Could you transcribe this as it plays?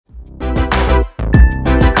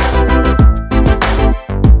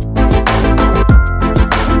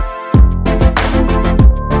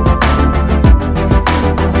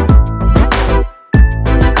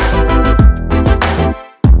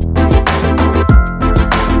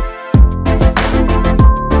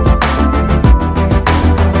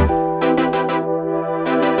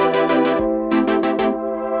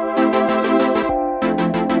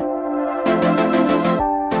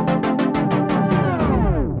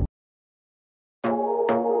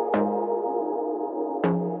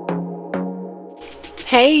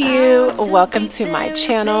Hey you, welcome to my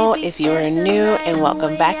channel if you are new, and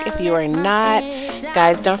welcome back if you are not.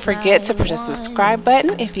 Guys, don't forget to push the subscribe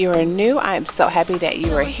button if you are new. I am so happy that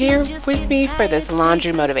you are here with me for this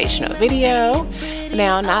laundry motivational video.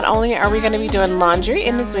 Now, not only are we going to be doing laundry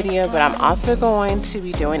in this video, but I'm also going to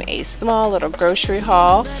be doing a small little grocery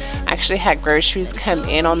haul. I actually had groceries come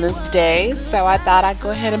in on this day, so I thought I'd go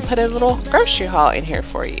ahead and put a little grocery haul in here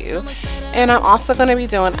for you. And I'm also going to be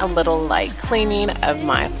doing a little light cleaning of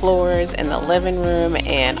my floors in the living room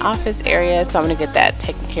and office area, so I'm going to get that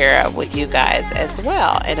taken care of with you guys as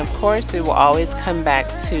well. And of course, we will always come back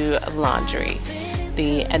to laundry,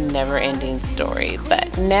 the never-ending story.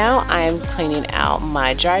 But now I'm cleaning out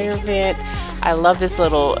my dryer vent. I love this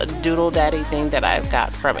little doodle daddy thing that I've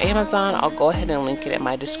got from Amazon. I'll go ahead and link it in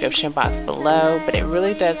my description box below, but it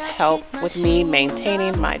really does help with me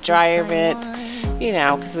maintaining my dryer vent, you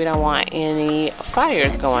know, because we don't want any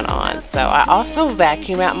fires going on. So I also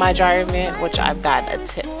vacuum out my dryer vent, which I've got a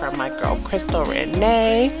tip from my girl Crystal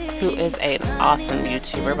Renee, who is an awesome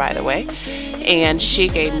YouTuber, by the way, and she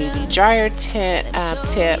gave me the dryer tip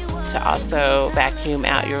to also vacuum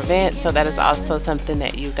out your vent. So that is also something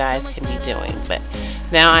that you guys can be doing. But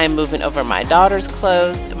now I'm moving over my daughter's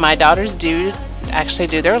clothes. My daughters do actually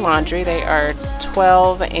do their laundry. They are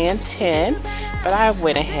 12 and 10. But I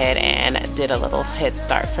went ahead and did a little head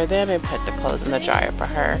start for them and put the clothes in the dryer for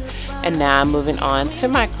her. And now I'm moving on to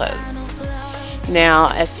my clothes. Now,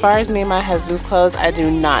 as far as me and my husband's clothes, I do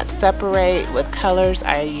not separate with colors.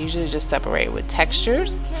 I usually just separate with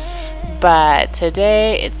textures. But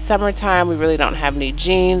today, it's summertime. We really don't have any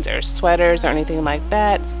jeans or sweaters or anything like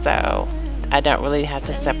that. So I don't really have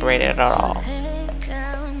to separate it at all.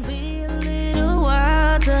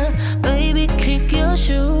 Baby, kick your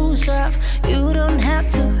shoes off. You don't have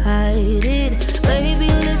to hide it. Baby,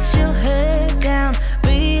 let your head down.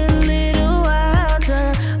 Be a little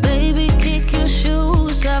wilder. Baby, kick your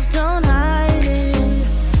shoes off. Don't hide it.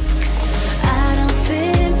 I don't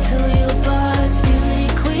fit into your bars. Beauty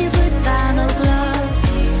queens without no flaws.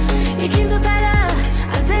 You can do better.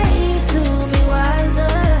 I dare you to be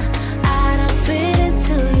wilder. I don't fit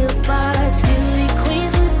into your bars. Beauty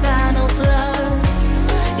queens without no flaws.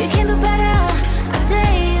 You can do better. I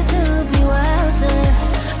dare you to be wilder.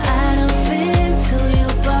 I don't fit into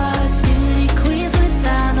your box. Beauty queens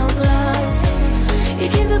without no flaws. You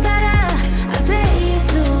can do better. I dare you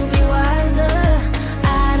to be wilder.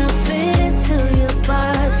 I don't fit into your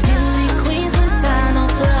box. Beauty queens without no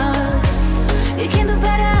flaws. You can do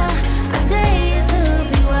better. I dare you to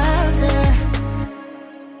be wilder.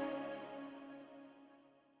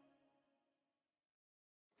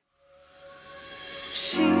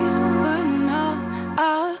 She's putting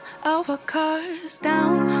all of our cards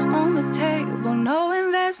down on the table,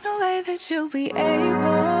 knowing there's no way that you'll be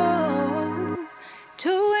able to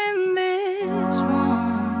win this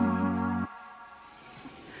one.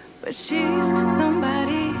 But she's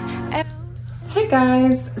somebody else. Hey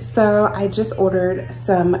guys, so I just ordered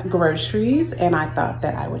some groceries and I thought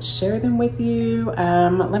that I would share them with you.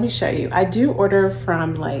 Let me show you. I do order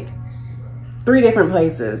from like 3 different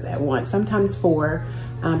places at once, sometimes 4.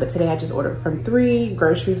 But today I just ordered from 3.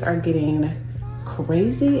 Groceries are getting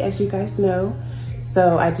crazy, as you guys know.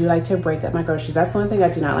 So I do like to break up my groceries. That's the one thing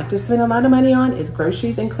I do not like to spend a lot of money on, is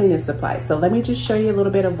groceries and cleaning supplies. So let me just show you a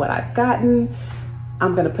little bit of what I've gotten.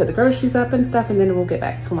 I'm gonna put the groceries up and stuff, and then we'll get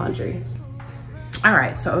back to laundry. All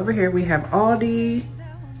right, so over here we have Aldi.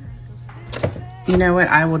 You know what,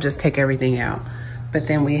 I will just take everything out. But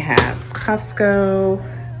then we have Costco,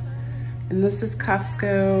 and this is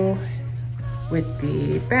Costco with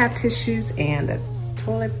the bath tissues and the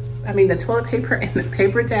toilet paper and the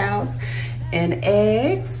paper towels and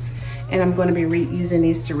eggs. And I'm going to be using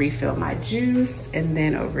these to refill my juice. And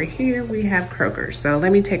then over here we have Kroger. So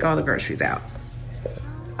let me take all the groceries out.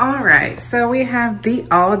 All right, so we have the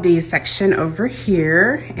Aldi section over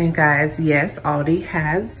here. And guys, yes, Aldi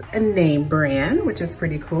has a name brand, which is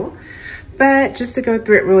pretty cool. But just to go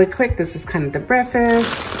through it really quick, this is kind of the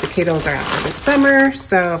breakfast. The kiddos are out for the summer,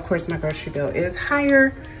 so of course my grocery bill is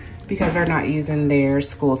higher because they're not using their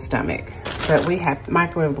school stomach. But we have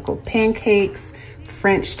microwavable pancakes.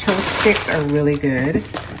 French toast sticks are really good.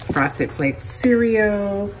 Frosted Flakes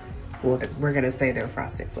cereal. Well, we're gonna say they're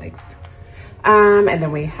Frosted Flakes. And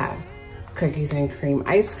then we have cookies and cream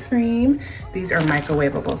ice cream. These are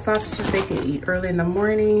microwavable sausages they can eat early in the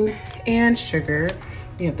morning. And sugar.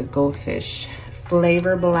 We have the Goldfish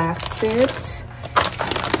Flavor Blasted.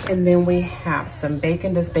 And then we have some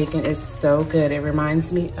bacon. This bacon is so good. It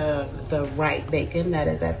reminds me of the Wright bacon that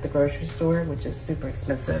is at the grocery store, which is super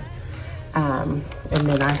expensive. And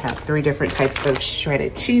then I have 3 different types of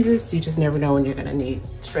shredded cheeses. You just never know when you're gonna need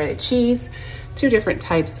shredded cheese. 2 different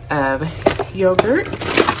types of yogurt.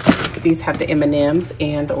 These have the M&Ms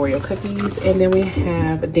and the Oreo cookies. And then we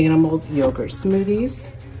have Danimals yogurt smoothies.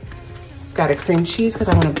 Got a cream cheese because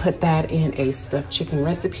I want to put that in a stuffed chicken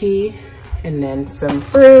recipe. And then some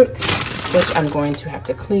fruit, which I'm going to have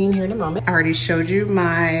to clean here in a moment. I already showed you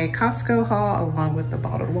my Costco haul along with the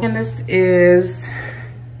bottled water. And this is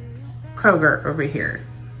Kroger over here,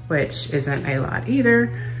 which isn't a lot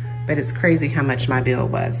either, but it's crazy how much my bill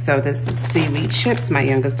was. So this is seaweed chips. My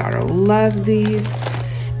youngest daughter loves these.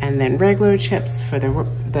 And then regular chips for the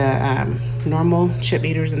normal chip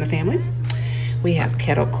eaters in the family. We have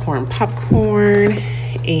kettle corn popcorn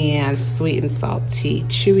and sweet and salty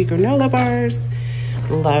chewy granola bars.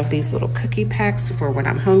 Love these little cookie packs for when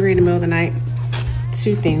I'm hungry in the middle of the night.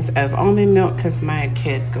 2 things of almond milk because my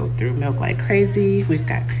kids go through milk like crazy. We've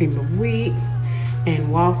got cream of wheat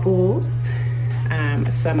and waffles.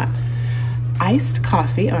 Some iced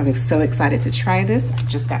coffee. I'm so excited to try this. I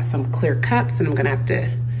just got some clear cups and I'm gonna have to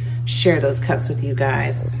share those cups with you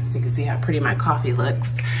guys so you can see how pretty my coffee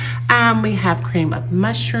looks. We have cream of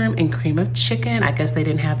mushroom and cream of chicken. I guess they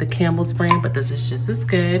didn't have the Campbell's brand, but this is just as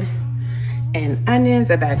good. And onions,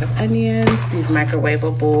 a bag of onions, these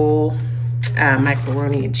microwavable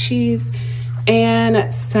macaroni and cheese,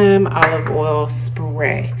 and some olive oil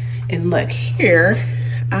spray. And look here,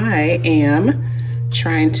 I am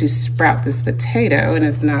trying to sprout this potato and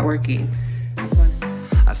it's not working.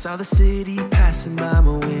 I saw the city passing by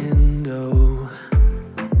my window.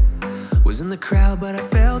 Was in the crowd, but I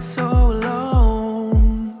felt so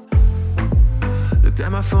alone. Looked at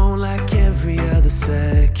my phone like every other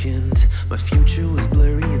second. My future was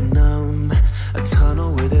blurry and numb, a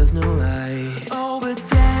tunnel where there's no light. Oh, but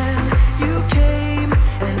then you came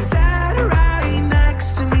and sat right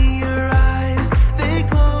next to me. Your eyes, they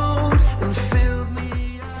glowed and filled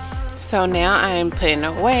me up. So now I'm putting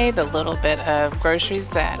away the little bit of groceries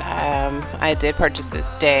that I did purchase this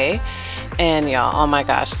day. And y'all, oh my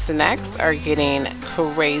gosh, snacks are getting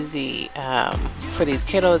crazy for these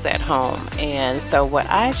kiddos at home. And so what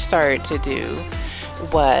I started to do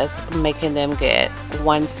was making them get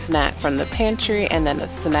 1 snack from the pantry and then a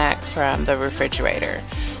snack from the refrigerator.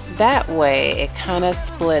 That way it kind of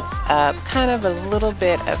splits up kind of a little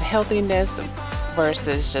bit of healthiness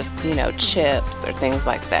versus just, you know, chips or things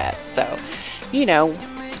like that. So, you know,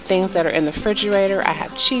 things that are in the refrigerator, I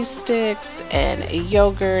have cheese sticks and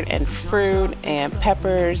yogurt and fruit and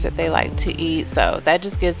peppers that they like to eat. So that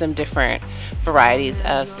just gives them different varieties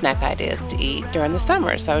of snack ideas to eat during the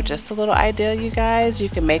summer. So just a little idea, you guys. You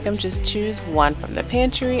can make them just choose 1 from the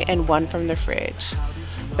pantry and 1 from the fridge.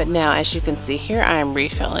 But now, as you can see here, I'm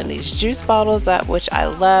refilling these juice bottles up, which I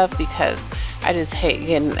love because I just hate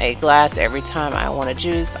getting a glass every time I want a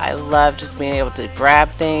juice. I love just being able to grab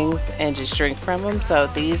things and just drink from them. So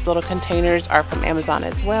these little containers are from Amazon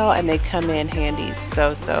as well, and they come in handy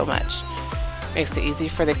so much. Makes it easy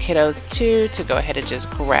for the kiddos too to go ahead and just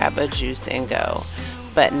grab a juice and go.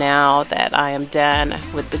 But now that I am done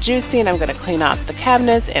with the juicing, I'm going to clean out the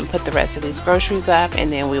cabinets and put the rest of these groceries up, and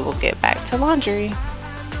then we will get back to laundry.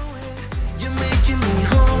 You're making me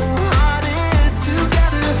wholehearted.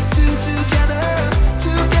 Together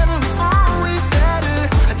is always better.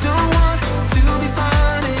 I don't want to be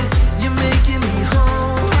parted. You're making me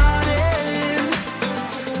wholehearted.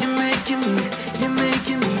 You're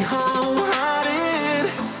making me wholehearted.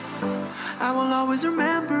 I will always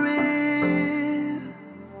remember it.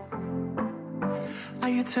 How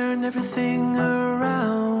you turned everything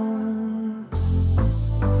around.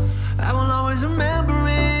 I will always remember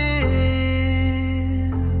it.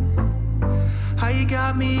 How you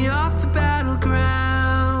got me off the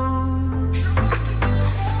battleground.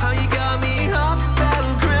 How you got me off the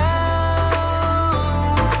battleground.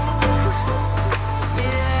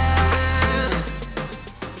 Yeah.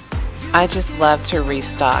 I just love to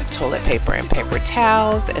restock toilet paper and paper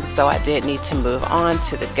towels, and so I did need to move on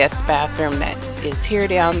to the guest bathroom that is here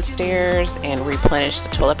downstairs and replenish the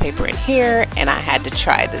toilet paper in here. And I had to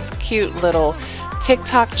try this cute little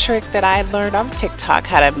TikTok trick that I learned on TikTok,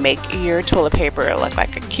 how to make your toilet paper look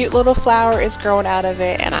like a cute little flower is growing out of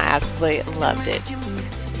it, and I absolutely loved it.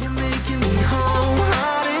 You're making me wholehearted.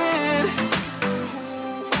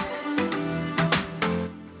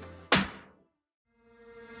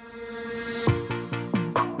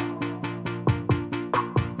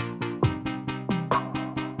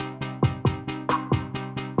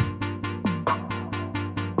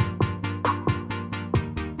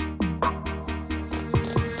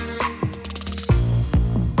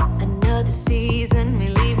 Another season we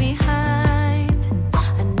leave behind,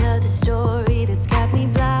 another story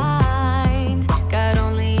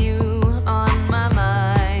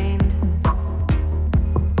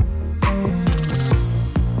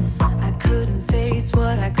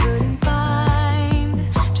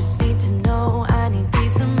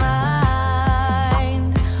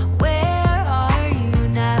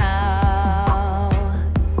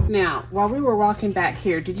while we were walking back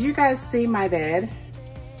here, did you guys see my bed?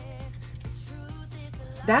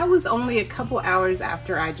 That was only a couple hours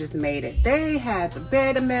after I just made it. They had the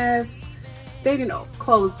bed a mess. They didn't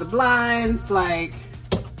close the blinds. Like,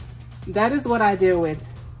 that is what I deal with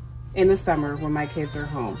in the summer when my kids are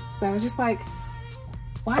home. So I was just like,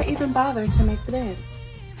 why even bother to make the bed?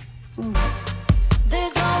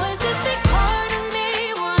 There's always this big part of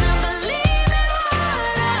me wanna believe in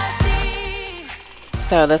what I see.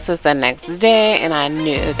 So this was the next day, and I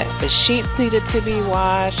knew that the sheets needed to be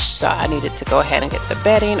washed, so I needed to go ahead and get the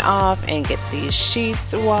bedding off and get these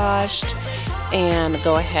sheets washed and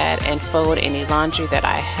go ahead and fold any laundry that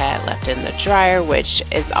I had left in the dryer, which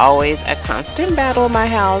is always a constant battle in my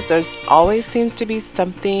house. There's always seems to be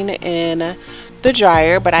something in the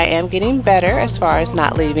dryer, but I am getting better as far as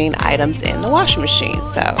not leaving items in the washing machine.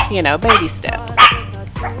 So, you know, baby steps.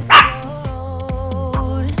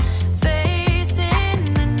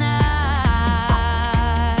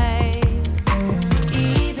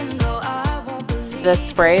 The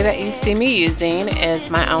spray that you see me using is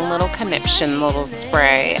my own little conniption little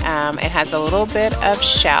spray. It has a little bit of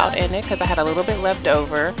shout in it because I had a little bit left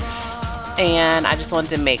over, and I just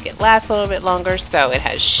wanted to make it last a little bit longer. So it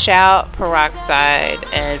has shout, peroxide,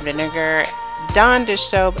 and vinegar, Dawn dish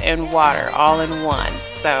soap, and water all in one.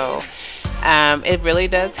 So it really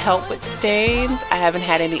does help with stains. I haven't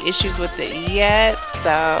had any issues with it yet,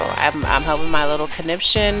 so I'm hoping my little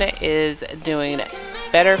conniption is doing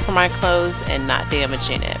better for my clothes and not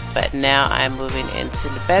damaging it. But now I'm moving into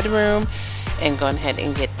the bedroom and going ahead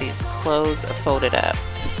and get these clothes folded up.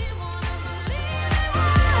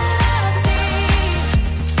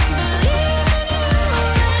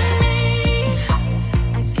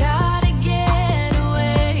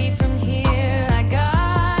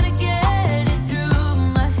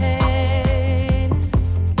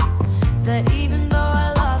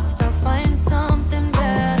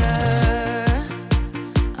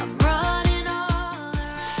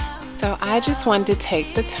 I just wanted to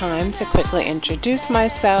take the time to quickly introduce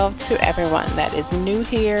myself to everyone that is new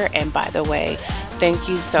here. And by the way, thank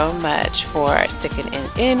you so much for sticking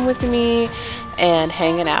in with me and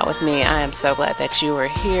hanging out with me. I am so glad that you are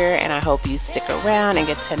here, and I hope you stick around and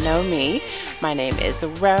get to know me. My name is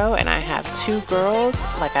Ro, and I have two girls.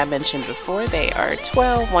 Like I mentioned before, they are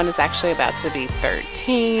 12. One is actually about to be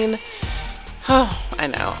 13. Oh, I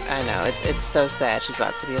know. It's so sad. She's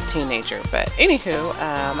about to be a teenager. But anywho,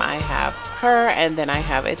 I have her, and then I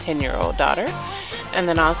have a 10-year-old daughter. And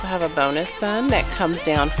then I also have a bonus son that comes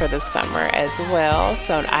down for the summer as well.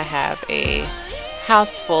 So I have a house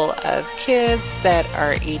full of kids that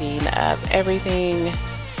are eating up everything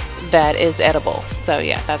that is edible. So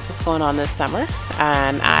yeah, that's what's going on this summer.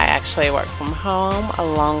 And I actually work from home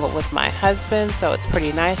along with my husband. So it's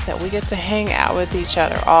pretty nice that we get to hang out with each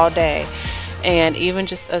other all day. And even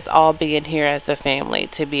just us all being here as a family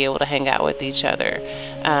to be able to hang out with each other.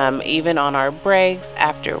 Even on our breaks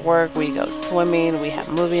after work, we go swimming, we have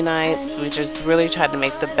movie nights. We just really try to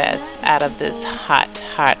make the best out of this hot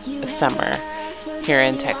summer here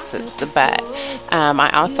in Texas. But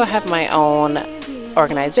I also have my own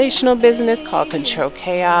organizational business called Control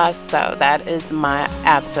Chaos. So that is my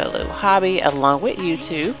absolute hobby along with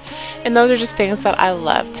YouTube. And those are just things that I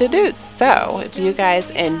love to do. So if you guys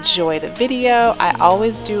enjoy the video, I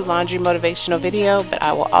always do laundry motivational video, but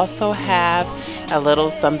I will also have a little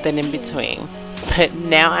something in between. But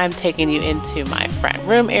now I'm taking you into my front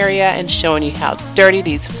room area and showing you how dirty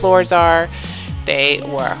these floors are. They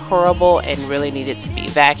were horrible and really needed to be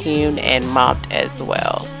vacuumed and mopped as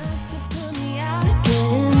well.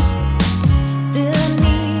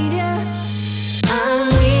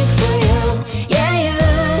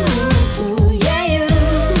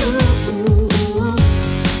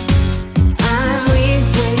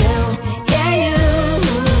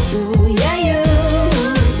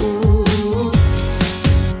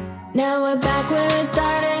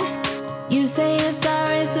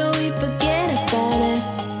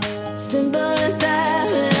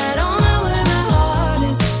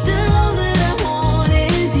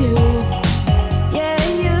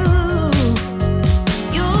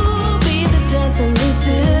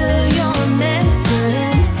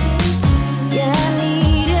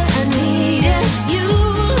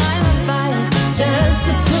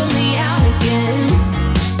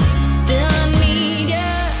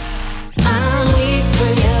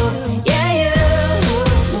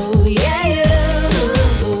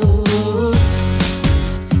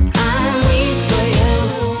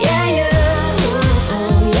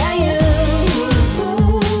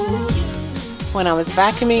 When I was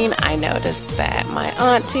vacuuming, I noticed that my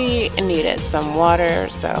auntie needed some water,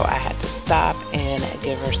 so I had to stop and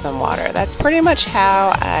give her some water. That's pretty much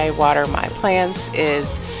how I water my plants, is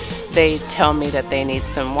they tell me that they need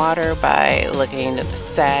some water by looking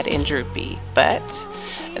sad and droopy. But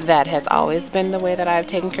that has always been the way that I've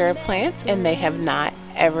taken care of plants, and they have not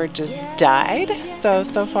ever just died.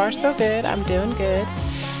 So far so good. I'm doing good.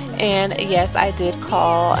 And yes, I did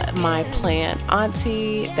call my plant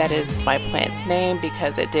Auntie. That is my plant's name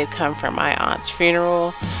because it did come from my aunt's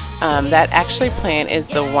funeral. That actually plant is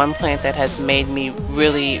the one plant that has made me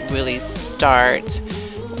really start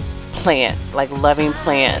plants, like loving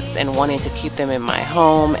plants and wanting to keep them in my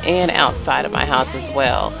home and outside of my house as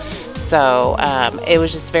well. So it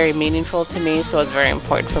was just very meaningful to me, so it's very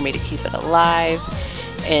important for me to keep it alive.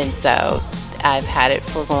 And so I've had it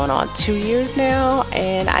for going on 2 years now,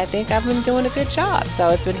 and I think I've been doing a good job. So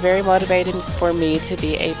it's been very motivating for me to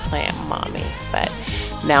be a plant mommy. But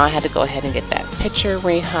now I had to go ahead and get that picture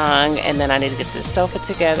rehung, and then I need to get this sofa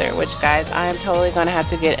together, which, guys, I am totally going to have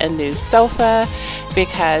to get a new sofa,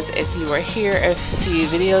 because if you were here a few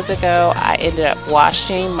videos ago, I ended up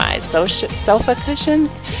washing my sofa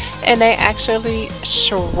cushions, and they actually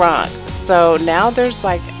shrunk. So now there's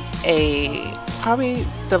like probably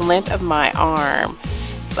the length of my arm,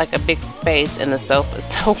 like a big space in the sofa.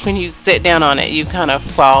 So when you sit down on it, you kind of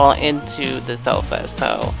fall into the sofa.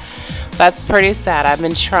 So that's pretty sad. I've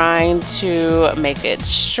been trying to make it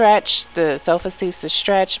stretch, the sofa seats to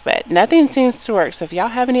stretch, but nothing seems to work. So if y'all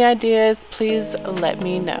have any ideas, please let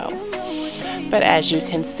me know. But as you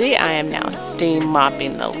can see, I am now steam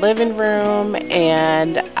mopping the living room,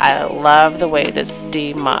 and I love the way the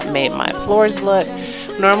steam mop made my floors look.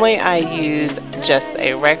 Normally I use just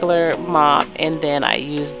a regular mop, and then I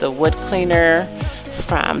use the wood cleaner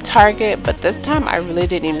from Target, but this time I really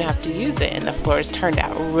didn't even have to use it, and the floors turned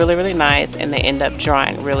out really nice, and they end up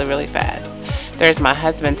drying really fast. There's my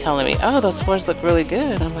husband telling me, oh, those floors look really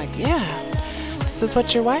good. I'm like, yeah, this is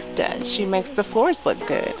what your wife does. She makes the floors look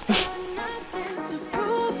good.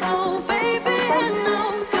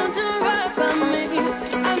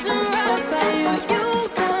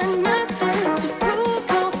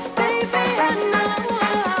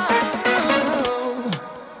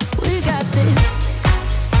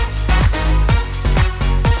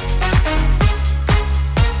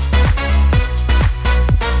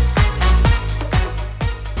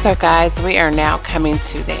 So guys, we are now coming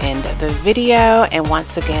to the end of the video, and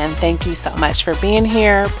once again, thank you so much for being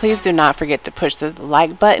here. Please do not forget to push the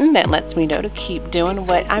like button. That lets me know to keep doing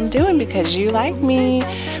what I'm doing because you like me.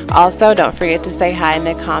 Also, don't forget to say hi in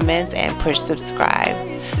the comments and push subscribe.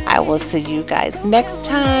 I will see you guys next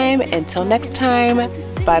time. Until next time,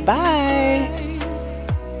 bye bye.